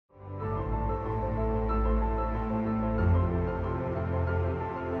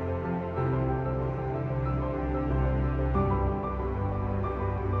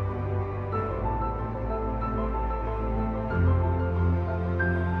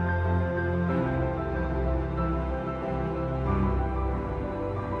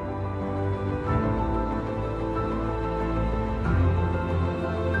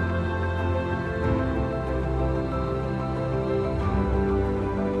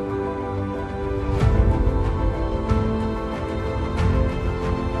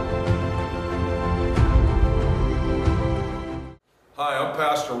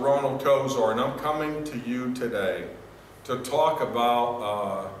Ronald Kosor, and I'm coming to you today to talk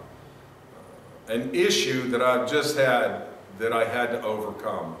about an issue that I've just had that I had to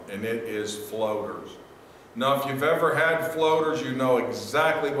overcome, and it is floaters. Now, if you've ever had floaters, you know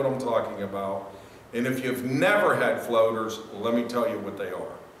exactly what I'm talking about. And if you've never had floaters, let me tell you what they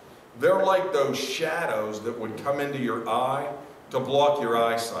are. They're like those shadows that would come into your eye to block your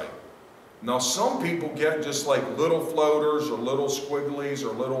eyesight. Now, some people get just like little floaters or little squigglies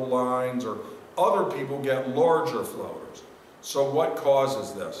or little lines, or other people get larger floaters. So what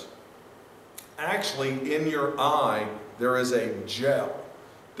causes this? Actually, in your eye, there is a gel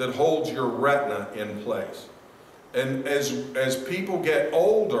that holds your retina in place. And as people get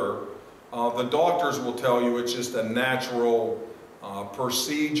older, the doctors will tell you it's just a natural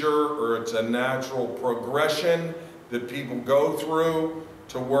procedure, or it's a natural progression that people go through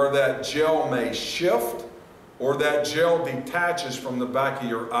to where that gel may shift or that gel detaches from the back of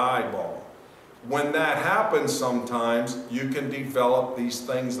your eyeball. When that happens, sometimes you can develop these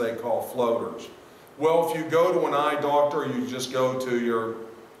things they call floaters. Well, if you go to an eye doctor, you just go to your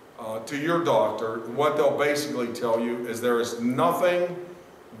doctor, what they'll basically tell you is there is nothing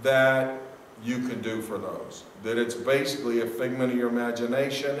that you can do for those. That it's basically a figment of your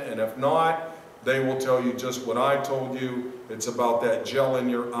imagination, and if not, they will tell you just what I told you. It's about that gel in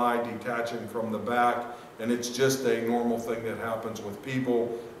your eye detaching from the back, and it's just a normal thing that happens with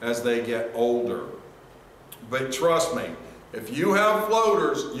people as they get older. But trust me, if you have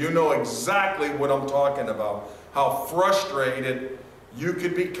floaters, you know exactly what I'm talking about, how frustrated you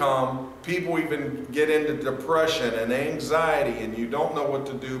could become. People even get into depression and anxiety, and you don't know what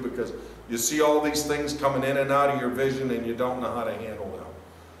to do because you see all these things coming in and out of your vision and you don't know how to handle them.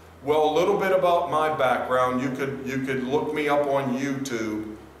 Well, a little bit about my background. You could look me up on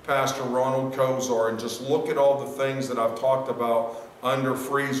YouTube, Pastor Ronald Kosor, and just look at all the things that I've talked about under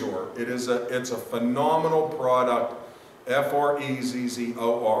Freezor. It's a phenomenal product,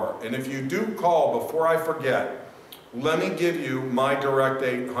 F-R-E-Z-Z-O-R. And if you do call, before I forget, let me give you my direct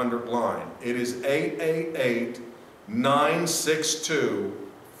 800 line. It is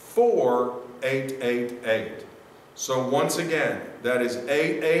 888-962-4888. So once again, that is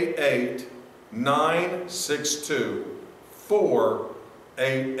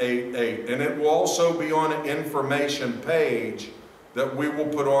 888-962-4888. And it will also be on an information page that we will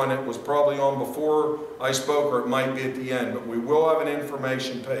put on. It was probably on before I spoke, or it might be at the end, but we will have an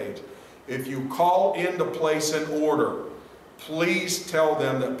information page. If you call in to place an order, please tell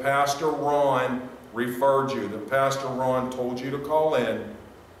them that Pastor Ron referred you, that Pastor Ron told you to call in.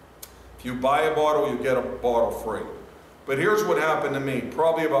 If you buy a bottle, you get a bottle free. But here's what happened to me.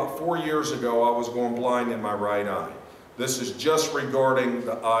 Probably about 4 years ago, I was going blind in my right eye. This is just regarding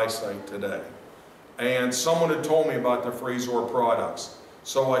the eyesight today. And someone had told me about the Freezor products.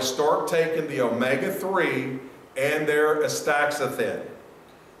 So I start taking the omega-3 and their astaxanthin.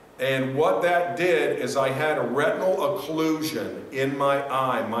 And what that did is I had a retinal occlusion in my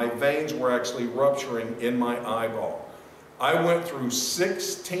eye. My veins were actually rupturing in my eyeball. I went through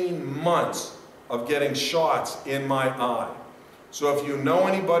 16 months of getting shots in my eye. So if you know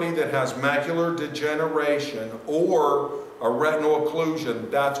anybody that has macular degeneration or a retinal occlusion,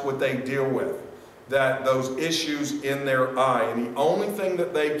 that's what they deal with, those issues in their eye. And the only thing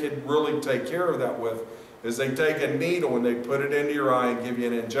that they could really take care of that with is they take a needle and they put it into your eye and give you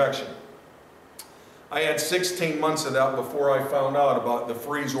an injection. I had 16 months of that before I found out about the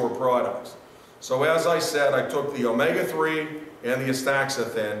Freezor products. So as I said, I took the omega-3 and the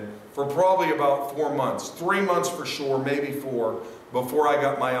astaxanthin for probably about 4 months, 3 months for sure, maybe 4, before I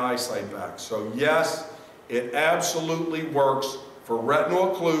got my eyesight back. So yes, it absolutely works for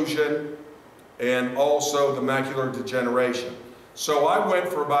retinal occlusion and also the macular degeneration. So I went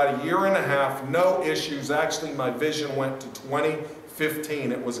for about 1.5 years, no issues. Actually, my vision went to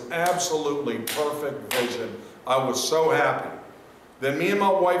 2015. It was absolutely perfect vision. I was so happy. Then me and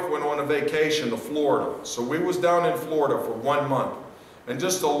my wife went on a vacation to Florida. So we was down in Florida for 1 month. And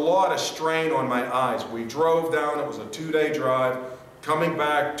just a lot of strain on my eyes. We drove down, it was a 2-day drive. Coming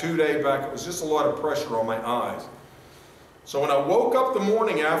back, 2-day back, it was just a lot of pressure on my eyes. So when I woke up the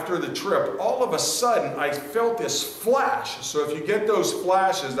morning after the trip, all of a sudden I felt this flash. So if you get those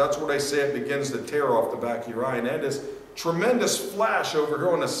flashes, that's what they say it begins to tear off the back of your eye. And I had this tremendous flash over here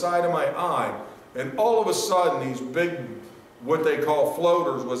on the side of my eye. And all of a sudden these big, what they call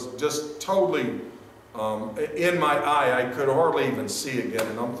floaters, was just totally in my eye. I could hardly even see again,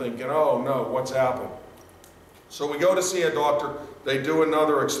 and I'm thinking, oh no, what's happened? So we go to see a doctor. They do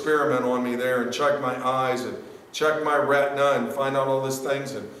another experiment on me there and check my eyes and check my retina and find out all these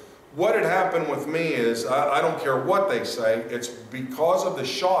things. And what had happened with me is, I don't care what they say, it's because of the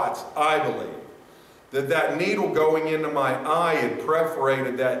shots, I believe, that needle going into my eye had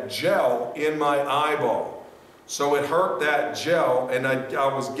perforated that gel in my eyeball. So it hurt that gel, and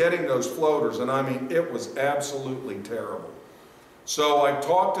I was getting those floaters, and I mean, it was absolutely terrible. So I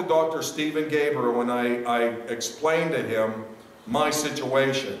talked to Dr. Stephen Gabriel, and I explained to him my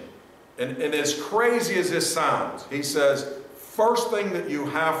situation. And as crazy as this sounds, he says, first thing that you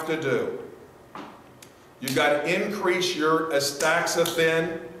have to do, you got to increase your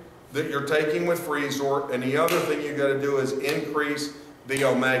astaxanthin that you're taking with Freezor, and the other thing you got to do is increase the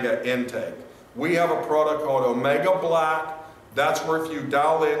omega intake. We have a product called Omega Black. That's where if you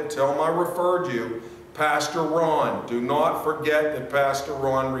dial in, tell them I referred you, Pastor Ron. Do not forget that Pastor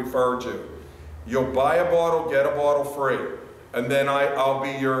Ron referred you. You'll buy a bottle, get a bottle free, and then I'll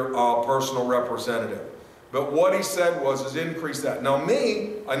be your personal representative. But what he said is increase that. Now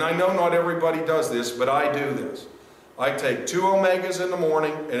me, and I know not everybody does this, but I do this. I take 2 omegas in the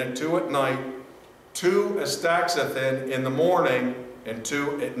morning and 2 at night, 2 astaxanthin in the morning and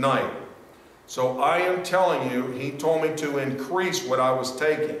 2 at night. So I am telling you, he told me to increase what I was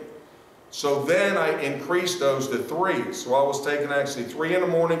taking. So then I increased those to 3. So I was taking actually 3 in the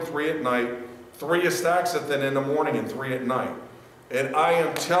morning, 3 at night, 3 astaxanthin in the morning and 3 at night. And I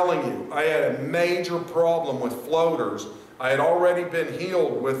am telling you, I had a major problem with floaters. I had already been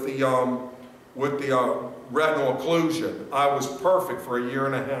healed with the retinal occlusion. I was perfect for 1.5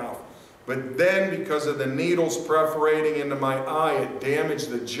 years. But then because of the needles perforating into my eye, it damaged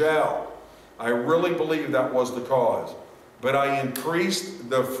the gel. I really believe that was the cause. But I increased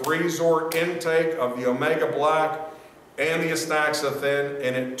the Freezor intake of the Omega Black and the astaxanthin,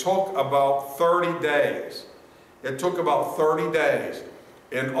 and it took about 30 days. It took about 30 days,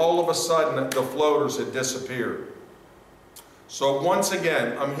 and all of a sudden the floaters had disappeared. So once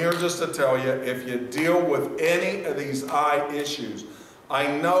again, I'm here just to tell you, if you deal with any of these eye issues, I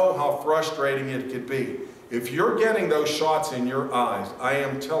know how frustrating it could be. If you're getting those shots in your eyes, I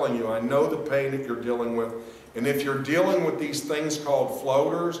am telling you, I know the pain that you're dealing with. And if you're dealing with these things called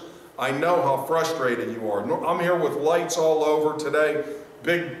floaters, I know how frustrated you are. I'm here with lights all over today,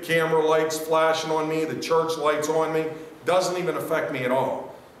 big camera lights flashing on me, the church lights on me. Doesn't even affect me at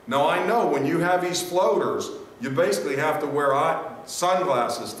all. Now I know when you have these floaters, you basically have to wear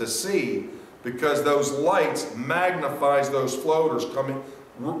sunglasses to see, because those lights magnifies those floaters coming,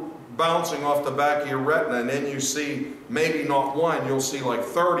 bouncing off the back of your retina, and then you see maybe not one, you'll see like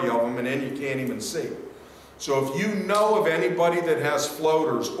 30 of them, and then you can't even see. So if you know of anybody that has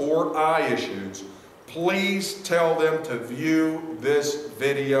floaters or eye issues, please tell them to view this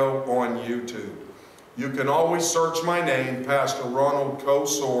video on YouTube. You can always search my name, Pastor Ronald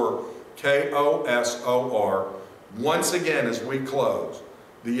Kosor, K-O-S-O-R. Once again, as we close,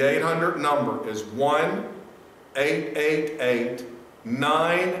 the 800 number is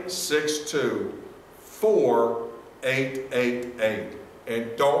 1-888-962-4888.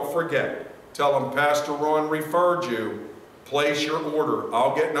 And don't forget, tell them Pastor Ron referred you. Place your order.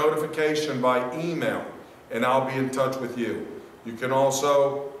 I'll get notification by email, and I'll be in touch with you. You can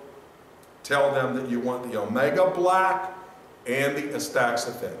also tell them that you want the Omega Black and the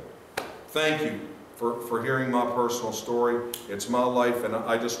astaxanthin. Thank you for hearing my personal story. It's my life, and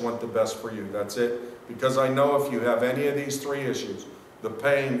I just want the best for you. That's it. Because I know if you have any of these 3 issues, the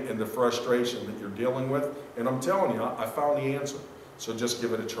pain and the frustration that you're dealing with, and I'm telling you, I found the answer. So just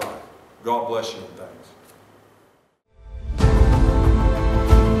give it a try. God bless you, and thanks.